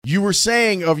you were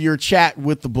saying of your chat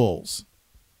with the Bulls.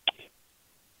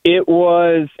 It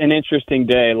was an interesting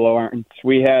day, Lawrence.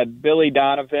 We had Billy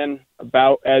Donovan,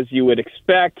 about as you would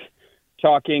expect,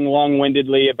 talking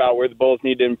long-windedly about where the Bulls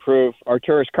need to improve.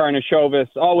 Arturas Karnisovas,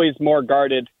 always more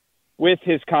guarded with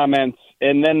his comments.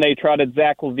 And then they trotted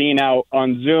Zach LaVine out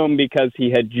on Zoom because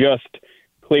he had just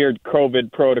cleared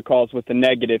COVID protocols with a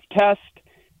negative test.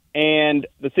 And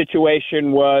the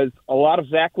situation was a lot of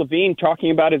Zach LaVine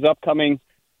talking about his upcoming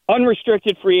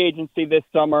unrestricted free agency this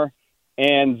summer.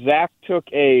 And Zach took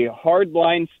a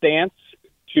hardline stance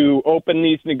to open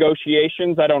these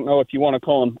negotiations. I don't know if you want to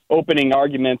call them opening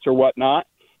arguments or whatnot,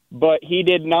 but he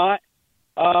did not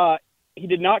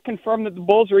confirm that the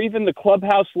Bulls are even the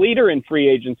clubhouse leader in free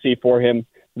agency for him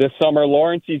this summer.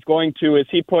 Lawrence, he's going to, as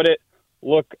he put it,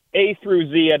 look A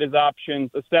through Z at his options,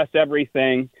 assess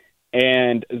everything,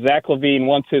 and Zach LaVine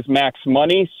wants his max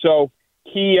money. So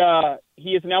he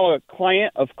is now a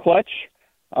client of Clutch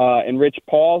and Rich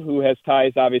Paul, who has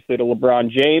ties, obviously, to LeBron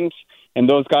James, and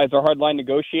those guys are hardline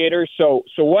negotiators. So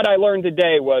what I learned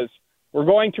today was we're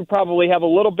going to probably have a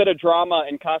little bit of drama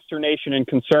and consternation and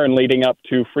concern leading up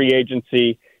to free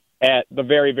agency at the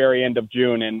very, very end of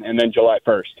June and then July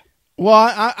 1st.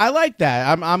 Well, I like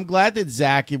that. I'm glad that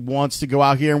Zach wants to go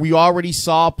out here, and we already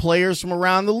saw players from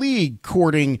around the league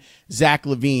courting Zach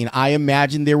LaVine. I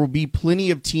imagine there will be plenty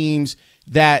of teams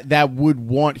that would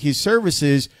want his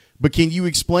services. But can you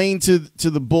explain to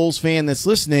the Bulls fan that's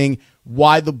listening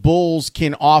why the Bulls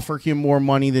can offer him more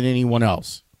money than anyone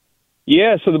else?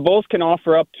 Yeah, so the Bulls can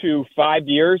offer up to 5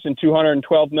 years and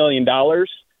 $212 million.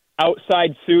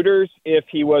 Outside suitors, if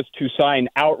he was to sign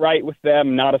outright with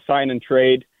them, not a sign and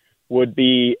trade, would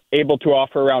be able to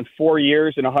offer around 4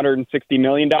 years and $160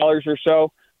 million or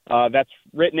so. That's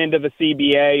written into the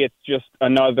CBA. It's just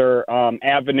another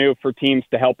avenue for teams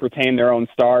to help retain their own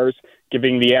stars,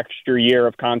 giving the extra year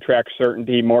of contract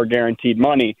certainty, more guaranteed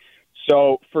money.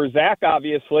 So for Zach,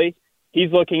 obviously,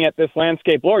 he's looking at this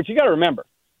landscape. Lawrence, you got to remember,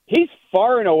 he's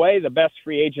far and away the best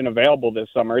free agent available this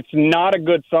summer. It's not a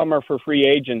good summer for free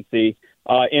agency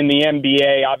in the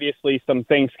NBA. Obviously, some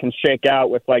things can shake out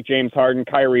with like James Harden,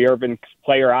 Kyrie Irving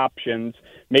player options.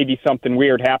 Maybe something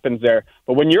weird happens there.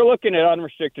 But when you're looking at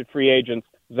unrestricted free agents,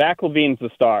 Zach LaVine's the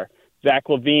star. Zach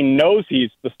LaVine knows he's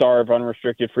the star of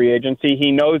unrestricted free agency.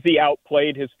 He knows he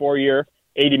outplayed his 4-year,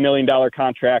 $80 million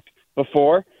contract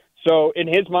before. So in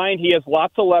his mind, he has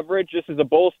lots of leverage. This is a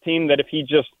Bulls team that if he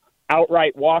just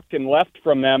outright walked and left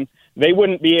from them, they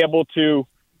wouldn't be able to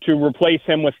replace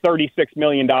him with $36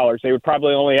 million. They would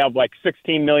probably only have like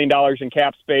 $16 million in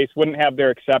cap space, wouldn't have their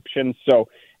exceptions. So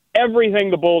everything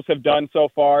the Bulls have done so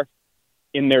far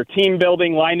in their team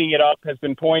building, lining it up, has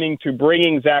been pointing to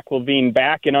bringing Zach LaVine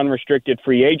back in unrestricted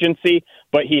free agency,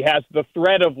 but he has the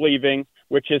threat of leaving,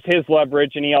 which is his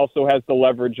leverage, and he also has the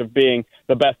leverage of being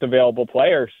the best available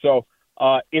player. So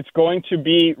it's going to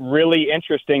be really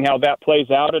interesting how that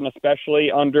plays out, and especially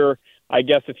under, I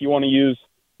guess if you want to use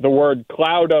the word,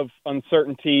 cloud of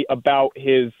uncertainty about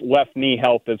his left knee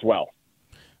health as well.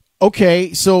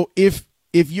 Okay, so if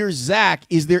you're Zach,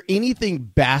 is there anything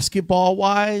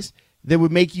basketball-wise that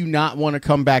would make you not want to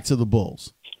come back to the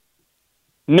Bulls?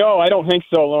 No, I don't think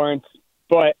so, Lawrence.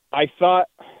 But I thought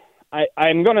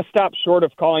I'm going to stop short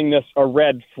of calling this a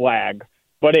red flag,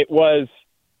 but it was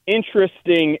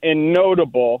interesting and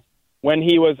notable when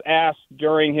he was asked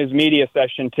during his media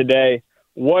session today,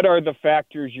 what are the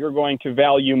factors you're going to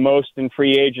value most in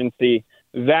free agency?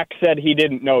 Zach said he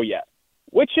didn't know yet,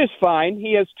 which is fine.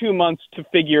 He has 2 months to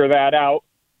figure that out.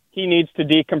 He needs to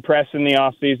decompress in the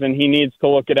offseason. He needs to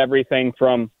look at everything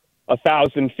from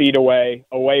 1,000 feet away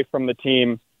from the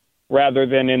team, rather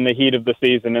than in the heat of the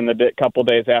season and the couple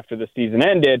days after the season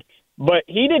ended. But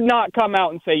he did not come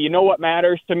out and say, you know what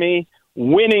matters to me?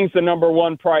 Winning's the number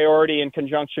one priority in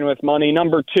conjunction with money.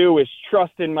 Number 2 is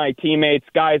trust in my teammates,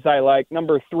 guys I like.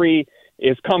 Number 3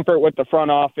 is comfort with the front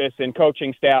office and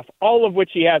coaching staff, all of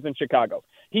which he has in Chicago.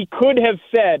 He could have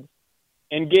said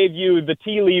and gave you the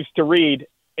tea leaves to read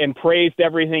and praised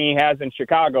everything he has in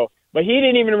Chicago, but he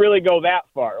didn't even really go that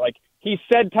far. Like, he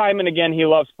said time and again he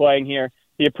loves playing here.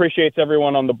 He appreciates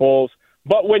everyone on the Bulls.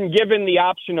 But when given the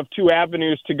option of 2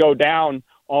 avenues to go down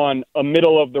on a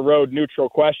middle-of-the-road neutral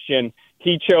question,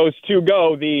 he chose to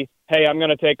go the, hey, I'm going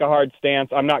to take a hard stance.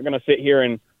 I'm not going to sit here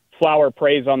and flower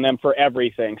praise on them for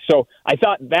everything. So I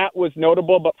thought that was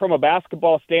notable. But from a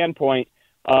basketball standpoint,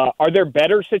 are there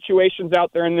better situations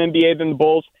out there in the NBA than the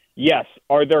Bulls? Yes.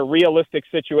 Are there realistic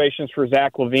situations for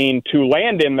Zach LaVine to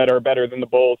land in that are better than the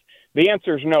Bulls? The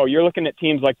answer is no. You're looking at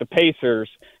teams like the Pacers,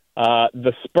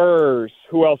 the Spurs,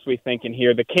 who else we thinking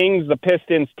here? The Kings, the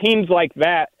Pistons, teams like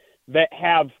that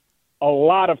have a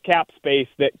lot of cap space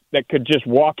that could just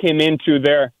walk him into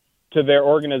their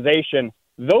organization.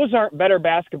 Those aren't better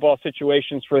basketball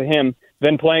situations for him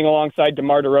than playing alongside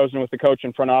DeMar DeRozan with the coach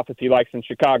and front office he likes in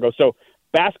Chicago. So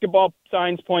basketball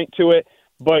signs point to it,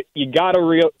 but you got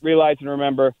to realize and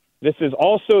remember, this is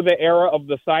also the era of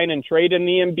the sign and trade in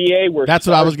the NBA. Where that's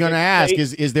what I was going to ask.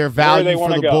 Is there value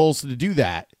for the Bulls to do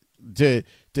that?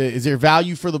 Is there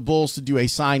value for the Bulls to do a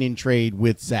sign and trade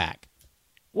with Zach?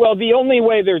 Well, the only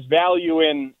way there's value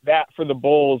in that for the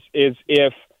Bulls is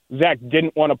if Zach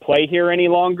didn't want to play here any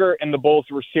longer and the Bulls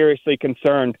were seriously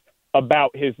concerned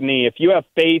about his knee. If you have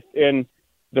faith in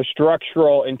the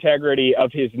structural integrity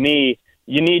of his knee,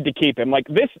 you need to keep him. Like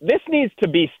this needs to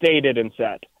be stated and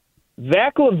said.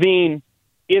 Zach LaVine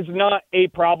is not a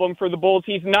problem for the Bulls.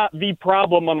 He's not the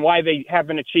problem on why they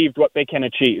haven't achieved what they can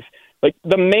achieve. Like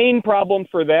the main problem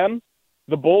for them,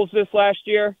 the Bulls this last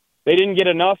year, they didn't get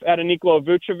enough out of Nikola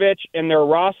Vucevic, and their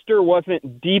roster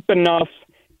wasn't deep enough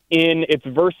in its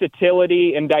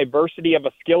versatility and diversity of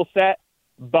a skill set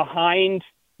behind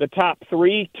the top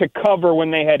three to cover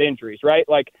when they had injuries, right?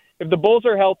 Like if the Bulls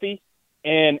are healthy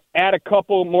and add a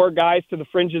couple more guys to the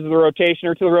fringes of the rotation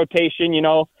or to the rotation, you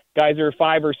know, guys are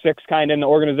 5 or 6 kind of in the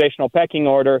organizational pecking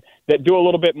order that do a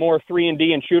little bit more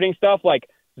 3-and-D and shooting stuff, like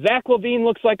Zach LaVine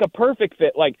looks like a perfect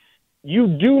fit. Like you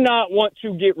do not want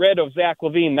to get rid of Zach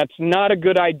LaVine. That's not a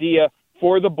good idea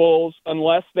for the Bulls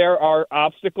unless there are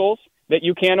obstacles that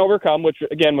you can overcome, which,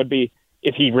 again, would be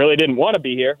if he really didn't want to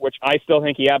be here, which I still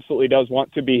think he absolutely does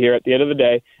want to be here at the end of the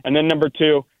day. And then number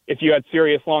 2, if you had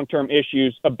serious long-term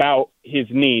issues about his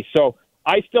knee. So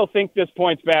I still think this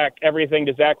points back everything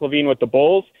to Zach LaVine with the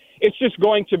Bulls. It's just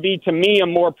going to be, to me, a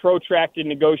more protracted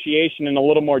negotiation and a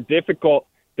little more difficult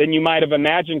than you might have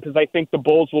imagined because I think the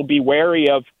Bulls will be wary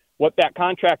of what that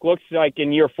contract looks like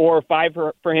in year 4 or 5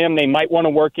 for him. They might want to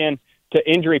work in to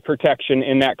injury protection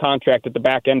in that contract at the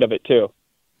back end of it too.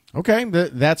 Okay,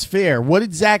 that's fair. What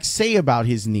did Zach say about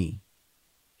his knee?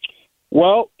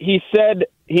 Well, he said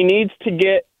he needs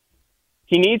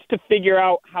to figure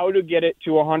out how to get it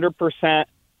to 100%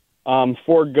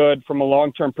 for good from a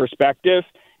long-term perspective.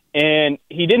 And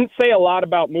he didn't say a lot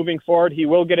about moving forward. He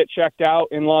will get it checked out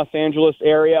in Los Angeles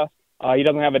area. He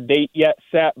doesn't have a date yet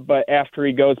set, but after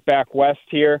he goes back west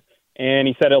here, and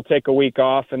he said he'll take a week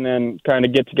off and then kind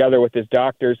of get together with his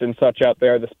doctors and such out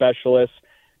there, the specialists.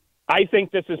 I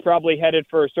think this is probably headed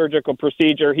for a surgical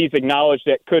procedure. He's acknowledged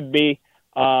it could be.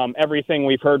 Everything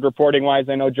we've heard reporting-wise,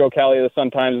 I know Joe Kelly of the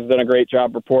Sun-Times has done a great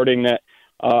job reporting that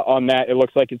on that. It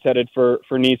looks like it's headed for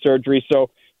knee surgery.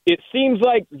 So it seems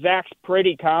like Zach's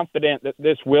pretty confident that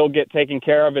this will get taken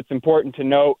care of. It's important to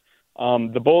note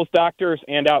the Bulls doctors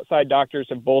and outside doctors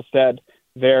have both said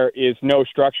there is no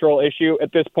structural issue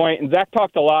at this point. And Zach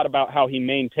talked a lot about how he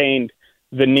maintained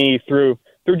the knee through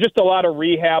just a lot of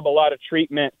rehab, a lot of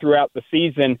treatment throughout the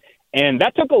season. And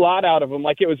that took a lot out of him.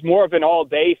 Like it was more of an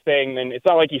all-day thing. And it's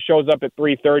not like he shows up at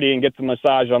 3:30 and gets a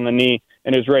massage on the knee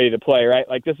and is ready to play, right?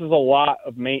 Like this is a lot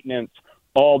of maintenance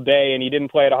all day, and he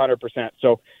didn't play at 100%.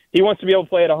 So he wants to be able to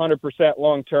play at 100%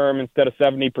 long-term instead of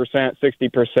 70%,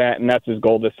 60%, and that's his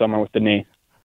goal this summer with the knee.